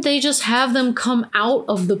 Why didn't they just have them come out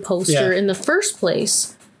of the poster in the first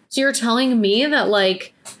place? So you're telling me that,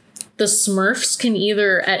 like, the Smurfs can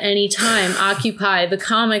either at any time occupy the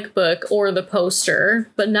comic book or the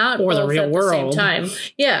poster, but not or both the real at world. the same time.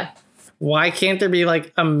 Yeah. Why can't there be,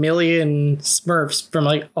 like, a million Smurfs from,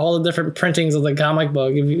 like, all the different printings of the comic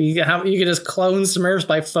book? If you could just clone Smurfs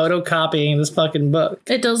by photocopying this fucking book.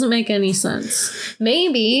 It doesn't make any sense.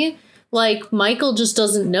 Maybe like Michael just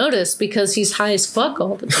doesn't notice because he's high as fuck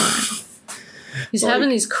all the time. He's having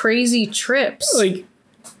these crazy trips. Like,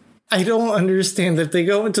 I don't understand. If they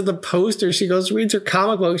go into the poster, she goes, reads her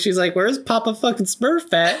comic book. She's like, where's Papa fucking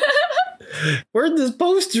Smurf at? Where'd this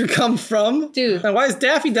poster come from? Dude. And why is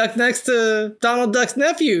Daffy Duck next to Donald Duck's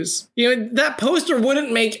nephews? You know, that poster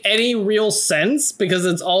wouldn't make any real sense because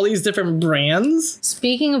it's all these different brands.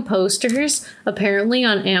 Speaking of posters, apparently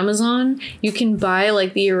on Amazon, you can buy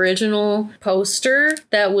like the original poster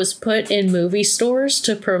that was put in movie stores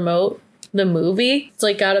to promote the movie. It's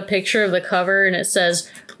like got a picture of the cover and it says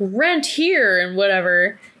rent here and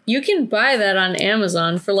whatever. You can buy that on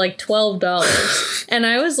Amazon for like $12. And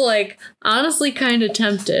I was like, honestly kind of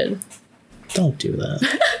tempted. Don't do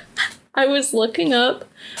that. I was looking up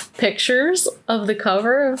pictures of the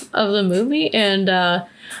cover of the movie, and I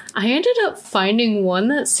ended up finding one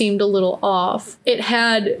that seemed a little off. It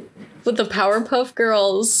had, with the Powerpuff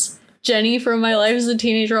Girls, Jenny from My Life as a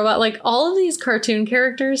Teenage Robot, like all of these cartoon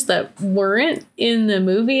characters that weren't in the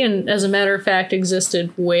movie and as a matter of fact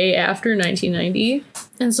existed way after 1990.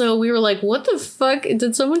 And so we were like, what the fuck?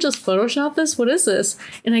 Did someone just Photoshop this? What is this?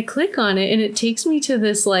 And I click on it and it takes me to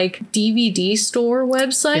this like DVD store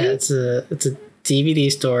website. Yeah, it's a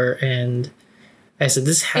DVD store, and I said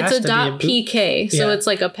this has to be .pk, so it's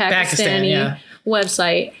like a Pakistani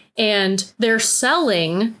website. And they're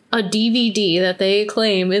selling a DVD that they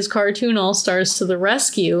claim is Cartoon All-Stars to the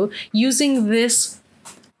Rescue using this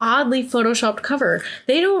oddly photoshopped cover.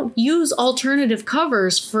 They don't use alternative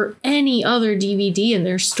covers for any other DVD in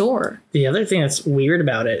their store. The other thing that's weird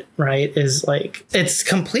about it, right, is like it's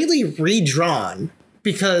completely redrawn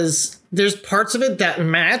because there's parts of it that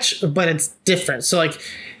match, but it's different. So like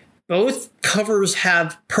both covers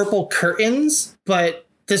have purple curtains, but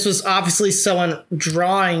this was obviously someone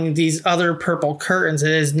drawing these other purple curtains.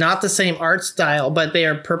 It is not the same art style, but they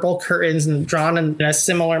are purple curtains and drawn in a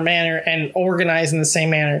similar manner and organized in the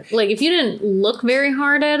same manner. Like, if you didn't look very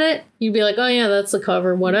hard at it, you'd be like, oh, yeah, that's the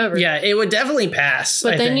cover, whatever. Yeah, it would definitely pass.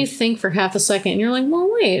 But then you think for half a second, and you're like, well,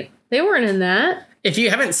 wait, they weren't in that. If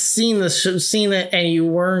you haven't seen it and you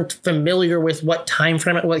weren't familiar with what time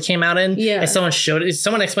frame what came out in, and someone showed it,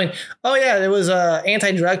 someone explained, oh yeah, there was a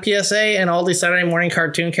anti-drug PSA and all these Saturday morning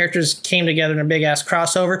cartoon characters came together in a big ass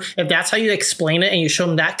crossover. If that's how you explain it and you show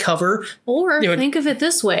them that cover, or think of it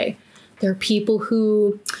this way: there are people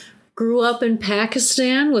who grew up in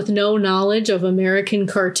Pakistan with no knowledge of American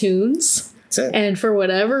cartoons. And for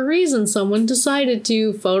whatever reason, someone decided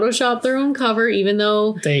to Photoshop their own cover, even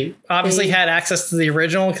though they obviously had access to the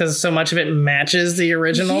original because so much of it matches the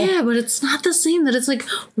original. Yeah, but it's not the same. That it's like,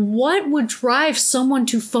 what would drive someone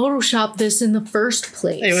to Photoshop this in the first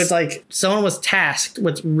place? It was like someone was tasked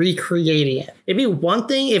with recreating it. It'd be one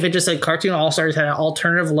thing if it just said Cartoon All-Stars had an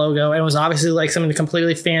alternative logo and was obviously like something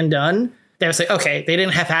completely fan done. They would say, okay, they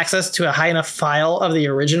didn't have access to a high enough file of the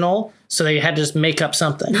original, so they had to just make up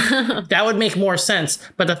something. That would make more sense.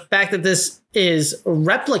 But the fact that this is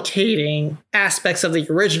replicating aspects of the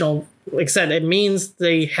original, like I said, it means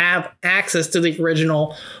they have access to the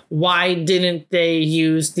original. Why didn't they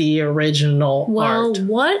use the original art? Well,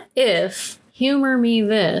 what if, humor me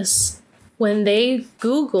this, when they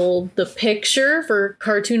Googled the picture for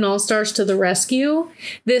Cartoon All-Stars to the Rescue,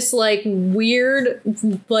 this like weird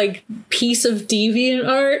like piece of deviant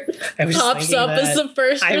art pops up as the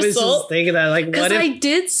first result. I was just thinking that, like, what if I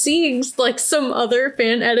did see like some other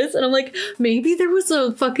fan edits, and I'm like, maybe there was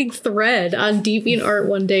a fucking thread on DeviantArt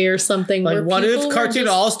one day or something. Like, what if Cartoon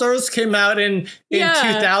All-Stars came out in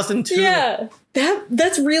 2002? Yeah.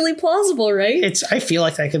 That's really plausible, right? I feel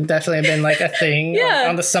like that could definitely have been like a thing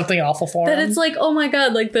on the Something Awful forum. That it's like, oh my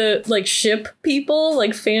god, like the like ship people,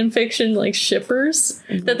 like fan fiction, like shippers,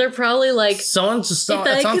 that they're probably like, if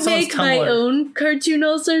I could make my own Cartoon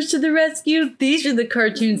All-Stars to the Rescue, these are the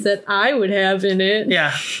cartoons that I would have in it.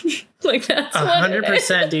 Yeah. Like, that's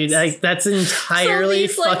 100%, dude. Like, that's entirely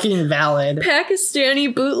so fucking valid.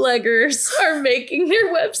 Pakistani bootleggers are making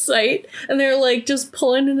their website, and they're like just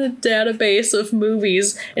pulling in a database of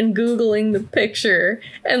movies and Googling the picture,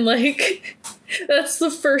 and like that's the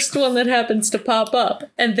first one that happens to pop up,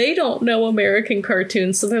 and they don't know American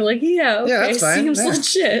cartoons, so they're like, yeah, that's fine. Seems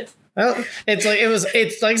legit. Well, it's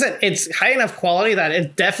like I said, it's high enough quality that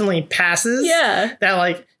it definitely passes. Yeah. That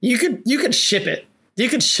like you could ship it. You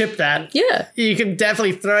could ship that. Yeah. You could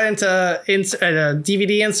definitely throw it into a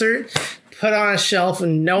DVD insert, put it on a shelf,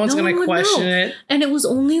 and no one's going to question it. And it was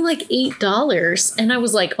only like $8. And I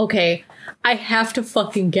was like, okay, I have to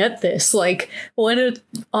fucking get this. Like, what an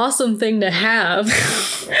awesome thing to have.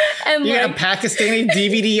 And you got a Pakistani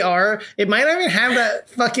DVD-R. It might not even have that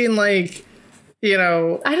fucking like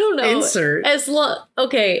I don't know. insert.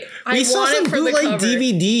 Okay, We saw some bootleg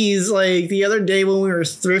DVDs like the other day when we were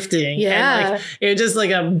thrifting. Yeah. And, like, it was just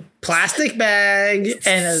like a plastic bag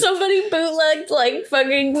and somebody bootlegged like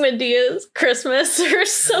fucking Medea's Christmas or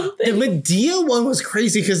something. The Medea one was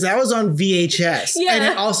crazy because that was on VHS. Yeah. And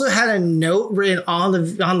it also had a note written on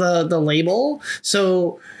the label.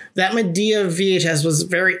 So that Medea VHS was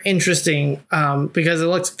very interesting because it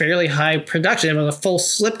looked fairly high production. It was a full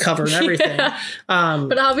slipcover and everything.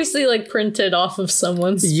 But obviously like printed off of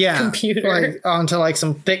someone's computer. Like onto like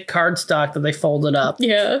some thick cardstock that they folded up.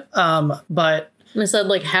 Yeah. But it said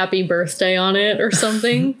like happy birthday on it or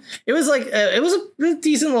something. It was like it was a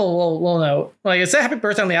decent little note. Like it said happy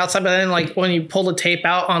birthday on the outside, but then like when you pull the tape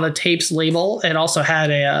out on the tape's label, it also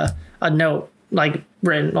had a note like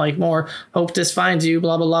written like more hope this finds you,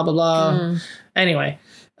 blah blah blah blah blah. Anyway,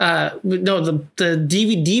 no, the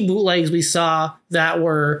DVD bootlegs we saw that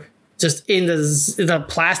were just in the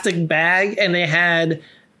plastic bag, and they had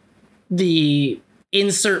the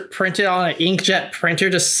insert printed on an inkjet printer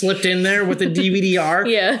just slipped in there with the DVD-R.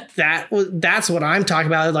 Yeah. That's what I'm talking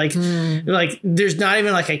about. Like there's not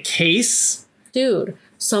even like a case. Dude,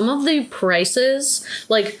 some of the prices,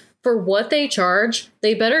 like for what they charge,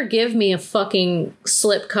 they better give me a fucking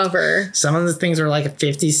slip cover. Some of the things are like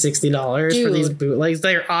 $50, $60 for these bootlegs.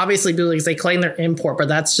 They're obviously bootlegs. They claim they're import, but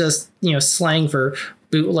that's just, slang for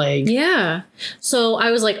bootleg. Yeah. So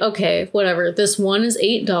I was like, okay, whatever. This one is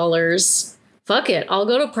 $8. Fuck it. I'll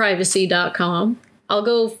go to privacy.com. I'll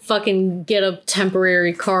go fucking get a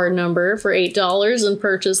temporary card number for $8 and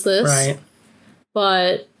purchase this. Right.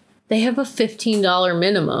 But they have a $15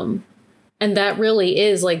 minimum. And that really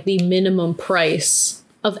is like the minimum price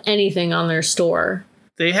of anything on their store.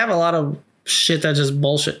 They have a lot of shit that's just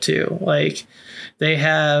bullshit too. Like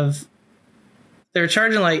they're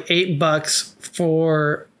charging like $8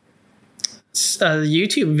 for a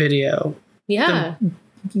YouTube video. Yeah. The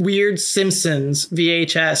Weird Simpsons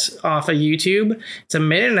VHS off of YouTube. It's 1.5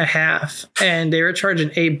 minutes, and they were charging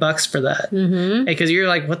 $8 for that. Because you're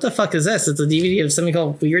like, what the fuck is this? It's a DVD of something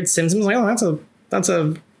called Weird Simpsons. I'm like, oh, that's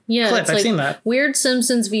a clip. I've seen that. Weird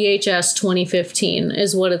Simpsons VHS 2015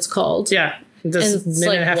 is what it's called. Yeah. This and it's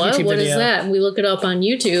like, what is that? And we look it up on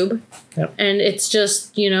YouTube, and it's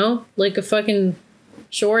just, like a fucking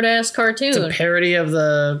short ass cartoon. It's a parody of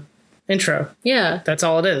the intro. Yeah. That's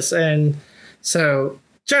all it is. And so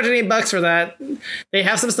charging $8 for that. They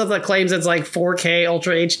have some stuff that claims it's like 4K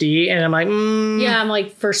Ultra HD, and I'm like, yeah, I'm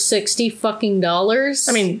like, for $60 fucking dollars.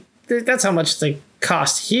 I mean, that's how much they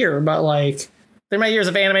cost here, but like, through my years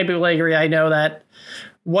of anime bootleggery, I know that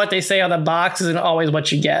what they say on the box isn't always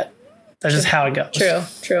what you get. That's just how it goes.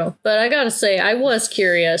 True. But I gotta say, I was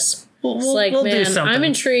curious. It's like, man, I'm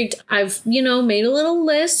intrigued. I've, made a little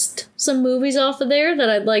list, some movies off of there that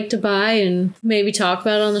I'd like to buy and maybe talk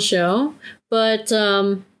about on the show. But, for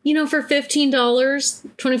 $15,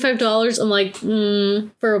 $25, I'm like,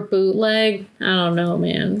 for a bootleg, I don't know,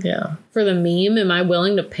 man. Yeah. For the meme, am I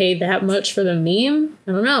willing to pay that much for the meme?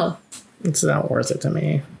 I don't know. It's not worth it to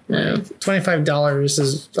me. No. $25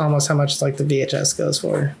 is almost how much like the VHS goes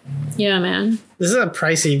for. Yeah, man. This is a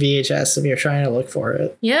pricey VHS if you're trying to look for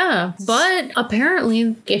it. Yeah, but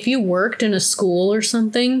apparently if you worked in a school or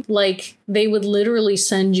something, like they would literally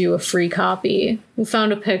send you a free copy. We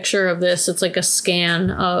found a picture of this. It's like a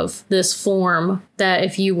scan of this form that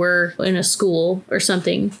if you were in a school or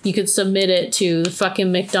something, you could submit it to the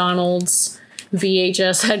fucking McDonald's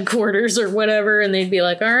VHS headquarters or whatever, and they'd be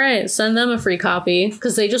like, all right, send them a free copy,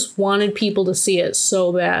 because they just wanted people to see it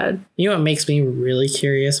so bad. You know what makes me really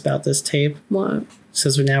curious about this tape? What?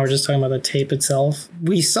 Since now we're just talking about the tape itself.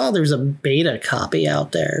 We saw there's a beta copy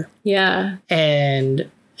out there. Yeah. And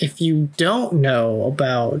if you don't know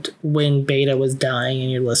about when beta was dying and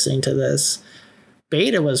you're listening to this,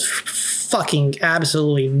 beta was fucking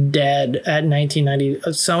absolutely dead at 1990.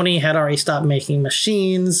 Sony had already stopped making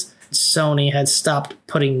machines. Sony had stopped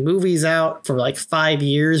putting movies out for like 5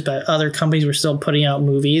 years, but other companies were still putting out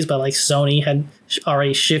movies. But like Sony had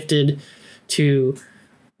already shifted to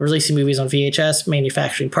releasing movies on VHS,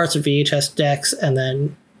 manufacturing parts of VHS decks, and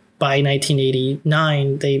then by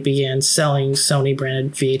 1989, they began selling Sony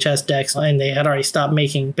branded VHS decks, and they had already stopped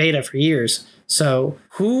making beta for years. So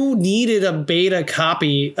who needed a beta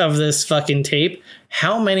copy of this fucking tape?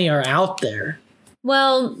 How many are out there?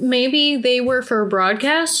 Well, maybe they were for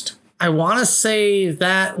broadcast. I want to say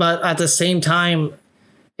that, but at the same time,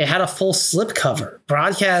 it had a full slipcover.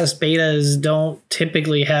 Broadcast betas don't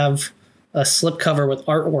typically have a slipcover with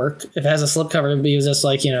artwork. If it has a slipcover, it'd be just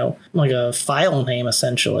like, like a file name,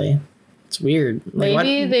 essentially. It's weird.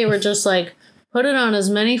 Maybe they were just like, Put it on as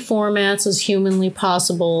many formats as humanly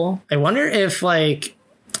possible. I wonder if, like,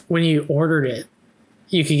 when you ordered it,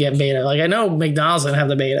 you could get beta. Like, I know McDonald's doesn't have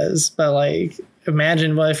the betas, but, like,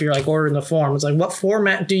 imagine what if you're, like, ordering the form. It's like, what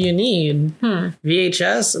format do you need?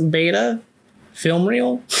 VHS? Beta? Film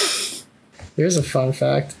reel? Here's a fun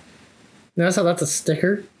fact. Notice how that's a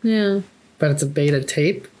sticker? Yeah. But it's a beta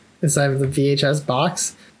tape inside of the VHS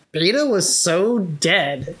box. Beta was so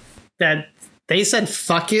dead that they said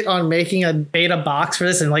fuck it on making a beta box for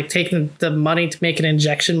this and like taking the money to make an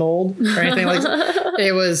injection mold or anything like that.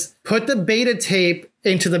 It was put the beta tape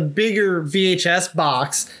into the bigger VHS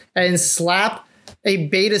box and slap a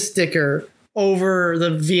beta sticker over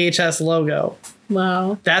the VHS logo.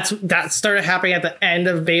 Wow. That started happening at the end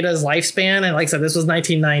of beta's lifespan, and like I said, this was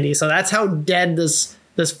 1990, so that's how dead this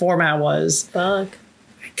format was. Fuck.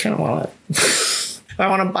 I kind of want it. If I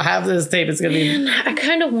want to have this tape, it's gonna be. I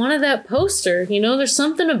kind of wanted that poster. You know, there's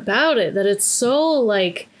something about it that it's so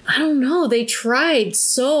like, I don't know. They tried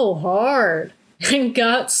so hard and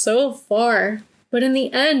got so far, but in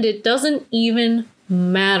the end, it doesn't even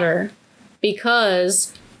matter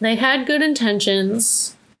because they had good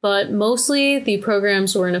intentions. But mostly the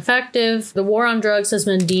programs were ineffective. The war on drugs has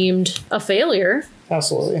been deemed a failure.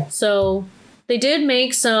 Absolutely. So they did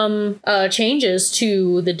make some changes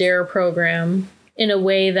to the DARE program in a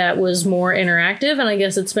way that was more interactive, and I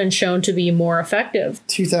guess it's been shown to be more effective.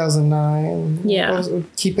 2009. Yeah.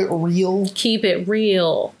 Keep it real. Keep it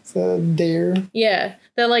real. It's a DARE. Yeah.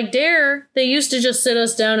 That like DARE, they used to just sit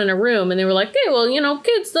us down in a room and they were like, hey, well, you know,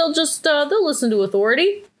 kids, they'll just, they'll listen to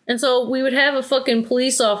authority. And so we would have a fucking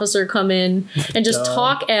police officer come in and just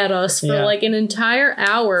talk at us for like an entire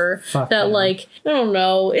hour. Fuck that yeah. like, I don't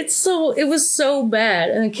know. It was so bad.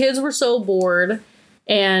 And the kids were so bored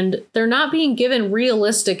and they're not being given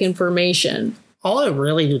realistic information. All it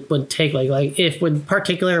really would take, like if with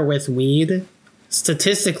particular with weed,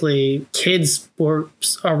 statistically, kids were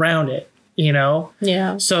around it, you know?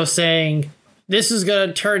 Yeah. So saying, this is going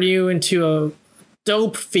to turn you into a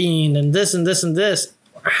dope fiend and this and this and this.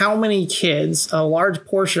 How many kids, a large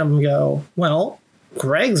portion of them go, well,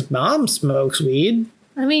 Greg's mom smokes weed.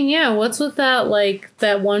 I mean, yeah, what's with that, like,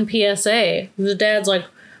 that one PSA? The dad's like,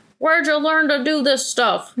 where'd you learn to do this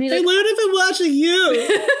stuff? And he's I like, learned it from watching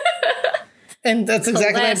you. And that's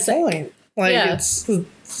exactly Classic. my point. Like, Yeah. it's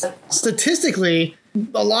statistically,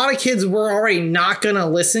 a lot of kids were already not going to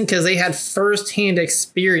listen because they had firsthand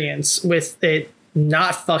experience with it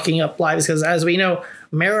not fucking up lives. Because as we know,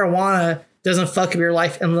 marijuana doesn't fuck up your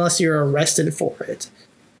life unless you're arrested for it.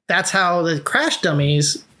 That's how the crash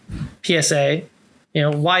dummies PSA, you know,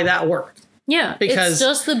 why that worked. yeah, Because it's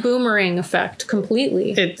just the boomerang effect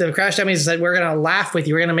completely. The crash dummies said, we're going to laugh with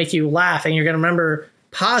you. We're going to make you laugh. And you're going to remember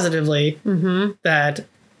positively that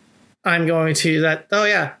I'm going to that. Oh,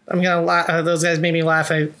 yeah, I'm going to laugh. Those guys made me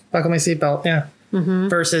laugh. I buckled my seatbelt. Yeah.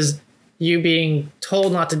 Versus you being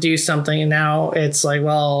told not to do something. And now it's like,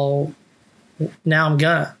 well, now I'm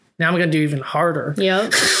going to do even harder.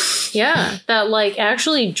 Yep. Yeah, that like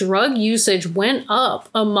actually drug usage went up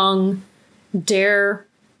among DARE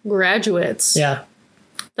graduates. Yeah.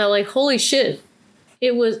 That like, holy shit,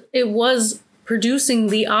 it was producing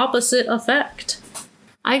the opposite effect.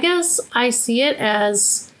 I guess I see it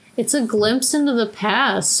as it's a glimpse into the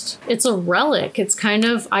past. It's a relic. It's kind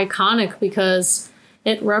of iconic because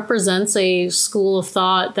it represents a school of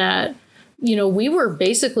thought that, you know, we were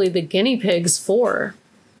basically the guinea pigs for.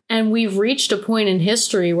 And we've reached a point in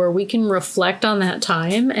history where we can reflect on that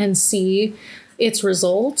time and see its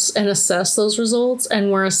results and assess those results.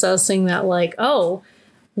 And we're assessing that like, oh,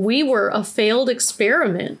 we were a failed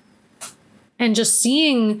experiment. And just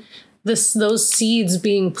seeing those seeds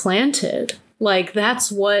being planted, like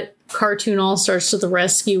that's what Cartoon All-Stars to the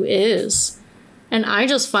Rescue is. And I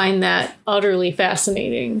just find that utterly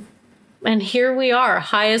fascinating. And here we are,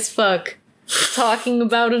 high as fuck, talking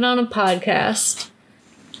about it on a podcast.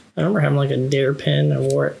 I remember having like a DARE pin. I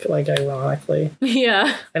wore it like ironically.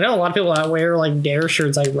 Yeah. I know a lot of people that wear like DARE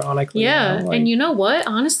shirts ironically. Yeah. Now, like, And you know what?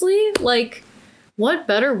 Honestly, like, what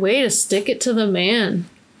better way to stick it to the man?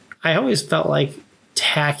 I always felt like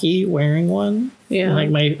tacky wearing one. Yeah. Like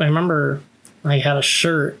I remember I had a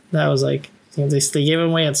shirt that was like, you know, they gave them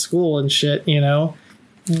away at school and shit, you know.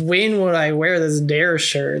 When would I wear this DARE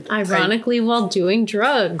shirt? Ironically, while doing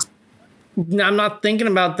drugs. I'm not thinking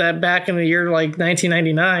about that back in the year like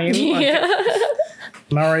 1999. Yeah.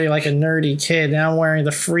 I'm already like a nerdy kid. Now I'm wearing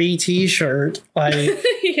the free t-shirt. Like,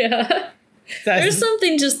 Yeah. There's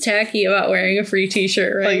something just tacky about wearing a free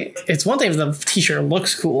t-shirt, right? like, it's one thing if the t-shirt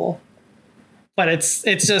looks cool, but it's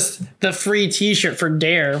just the free t-shirt for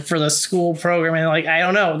DARE for the school program. And like, I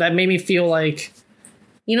don't know, that made me feel like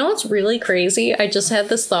You know what's really crazy? I just had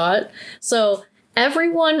this thought. So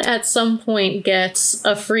everyone at some point gets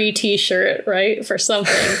a free t-shirt, right? For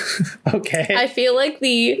something. Okay. I feel like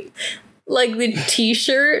the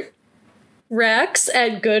t-shirt racks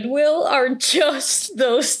at Goodwill are just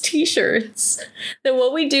those t-shirts. Then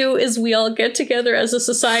what we do is we all get together as a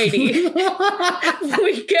society.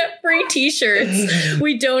 We get free t-shirts.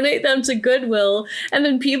 We donate them to Goodwill, and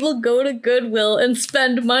then people go to Goodwill and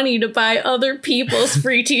spend money to buy other people's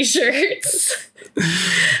free t-shirts.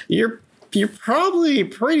 You're probably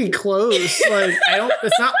pretty close. Like,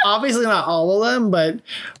 it's not obviously not all of them, but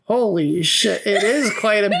holy shit, it is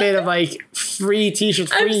quite a bit of like free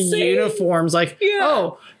t-shirts, free uniforms. Like,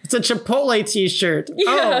 oh, it's a Chipotle t-shirt.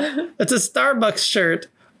 Yeah. Oh, it's a Starbucks shirt.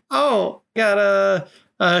 Oh, got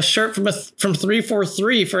a shirt from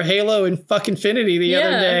 343 for Halo and fuck Infinity the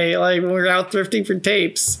other day. Like, when we were out thrifting for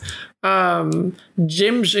tapes.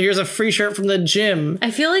 Here's a free shirt from the gym.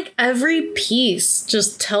 I feel like every piece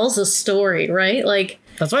just tells a story, right? Like,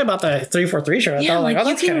 that's why I bought the 343 shirt. I thought, like, oh,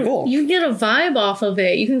 that's kind of cool. You get a vibe off of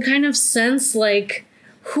it. You can kind of sense, like,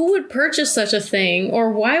 who would purchase such a thing,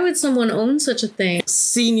 or why would someone own such a thing?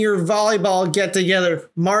 Senior volleyball get together,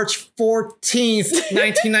 March 14th,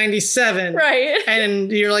 1997. Right.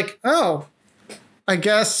 And you're like, oh, I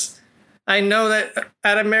guess I know that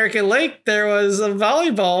at American Lake there was a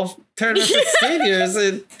volleyball tournament for seniors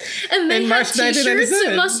in March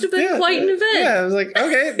 1997. It must have been quite an event. Yeah, I was like,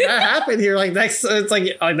 okay, that happened here. Like next time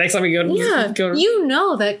we go to you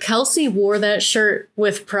know that Kelsey wore that shirt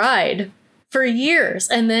with pride for years,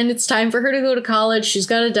 and then it's time for her to go to college. She's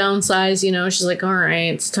got to downsize. You know, she's like, all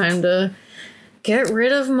right, it's time to get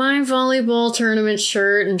rid of my volleyball tournament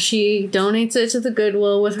shirt, and she donates it to the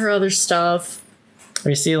Goodwill with her other stuff. Or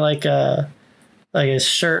you see like a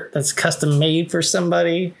shirt that's custom made for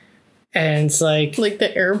somebody, and it's like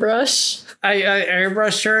the airbrush.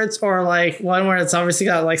 Airbrush shirts, or like one where it's obviously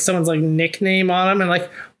got like someone's like nickname on them, and like,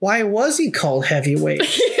 why was he called Heavyweight?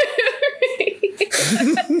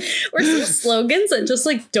 Or some slogans that just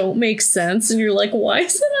like don't make sense, and you're like, why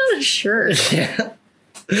is it on a shirt? Yeah.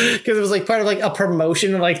 Because it was like part of like a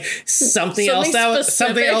promotion of like something else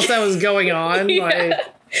that was going on. Yeah.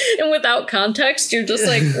 Like, and without context, you're just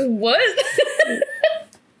like, what?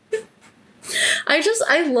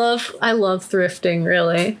 I love thrifting,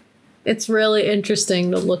 really. It's really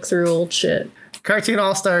interesting to look through old shit. Cartoon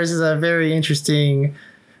All-Stars is a very interesting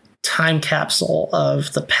time capsule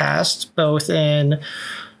of the past, both in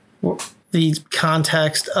the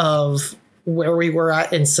context of where we were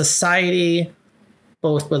at in society,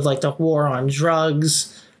 both with like the war on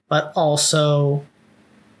drugs, but also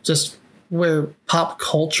just where pop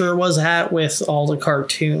culture was at with all the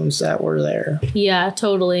cartoons that were there. Yeah,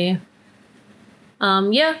 totally.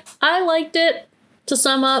 I liked it. To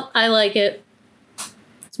sum up, I like it.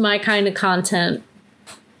 It's my kind of content.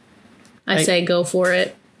 I say go for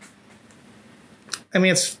it. I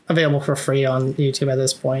mean, it's available for free on YouTube at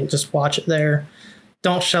this point. Just watch it there.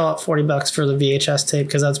 Don't shell out $40 for the VHS tape,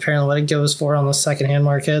 because that's apparently what it goes for on the secondhand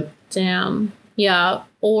market. Damn. Yeah.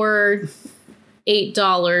 Or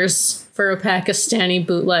 $8 for a Pakistani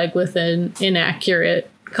bootleg with an inaccurate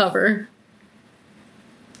cover.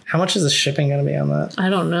 How much is the shipping going to be on that? I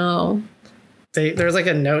don't know. There's like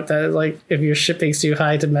a note that like if your shipping's too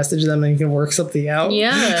high to message them, then you can work something out.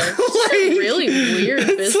 Yeah, it's a really weird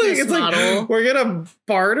business model. Like, we're gonna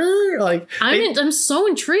barter. Like I'm so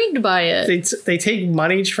intrigued by it. They take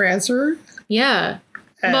money transfer. Yeah,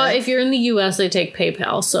 but if you're in the U.S., they take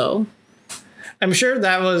PayPal. So I'm sure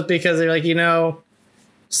that was because they're like,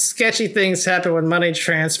 sketchy things happen when money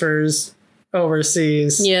transfers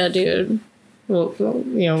overseas. Yeah, dude. Well,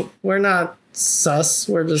 we're not sus.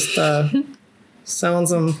 We're just selling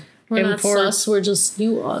some We're imports. Not sus. We're just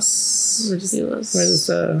you us. We're just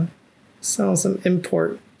selling some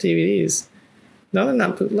import DVDs. No, they're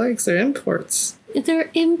not bootlegs. They're imports. They're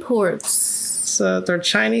imports. So they're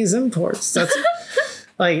Chinese imports. That's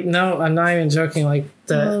like, no, I'm not even joking. Like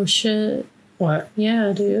that. Oh shit. What?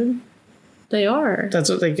 Yeah, dude. They are. That's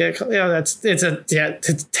what they get. Yeah,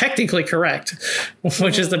 it's technically correct,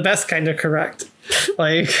 which is the best kind of correct.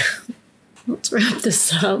 Like, let's wrap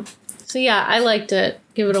this up. So yeah, I liked it.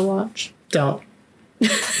 Give it a watch. Don't.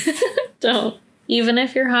 Don't. Even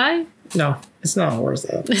if you're high? No, it's not worth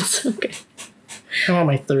it. It's okay. I want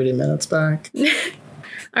my 30 minutes back.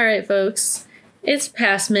 All right, folks. It's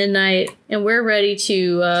past midnight, and we're ready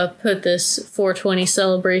to put this 420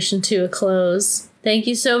 celebration to a close. Thank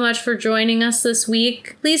you so much for joining us this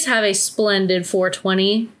week. Please have a splendid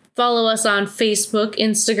 420. Follow us on Facebook,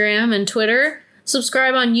 Instagram, and Twitter.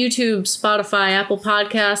 Subscribe on YouTube, Spotify, Apple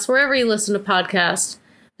Podcasts, wherever you listen to podcasts.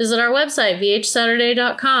 Visit our website,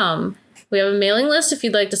 vhsaturday.com. We have a mailing list if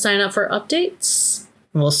you'd like to sign up for updates.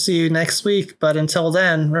 We'll see you next week, but until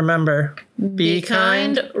then, remember, be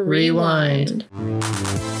kind, rewind.